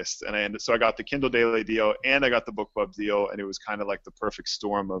in August, and so I got the Kindle Daily deal and I got the BookBub deal, and it was kind of like the perfect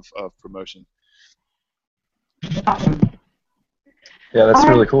storm of promotion. Awesome. Yeah, that's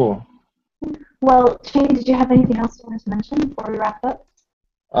really cool. Well, Shane, did you have anything else you wanted to mention before we wrap up?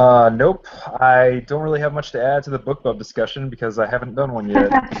 Nope. I don't really have much to add to the BookBub discussion because I haven't done one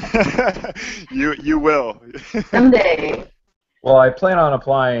yet. You will. Someday. Well, I plan on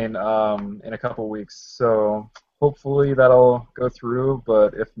applying in a couple weeks, so hopefully that'll go through,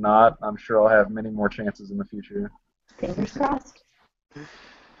 but if not, I'm sure I'll have many more chances in the future. Fingers crossed.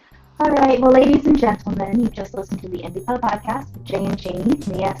 All right, well, ladies and gentlemen, you just listened to the Indie Pub Podcast with Jay and Jamie,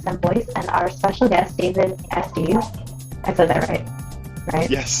 me, SM Voice, and our special guest, David Estes. I said that right?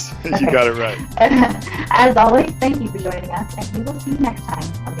 Yes, okay. You got it right. As always, thank you for joining us, and we will see you next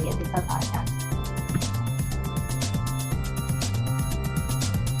time on the Indie Pub Podcast.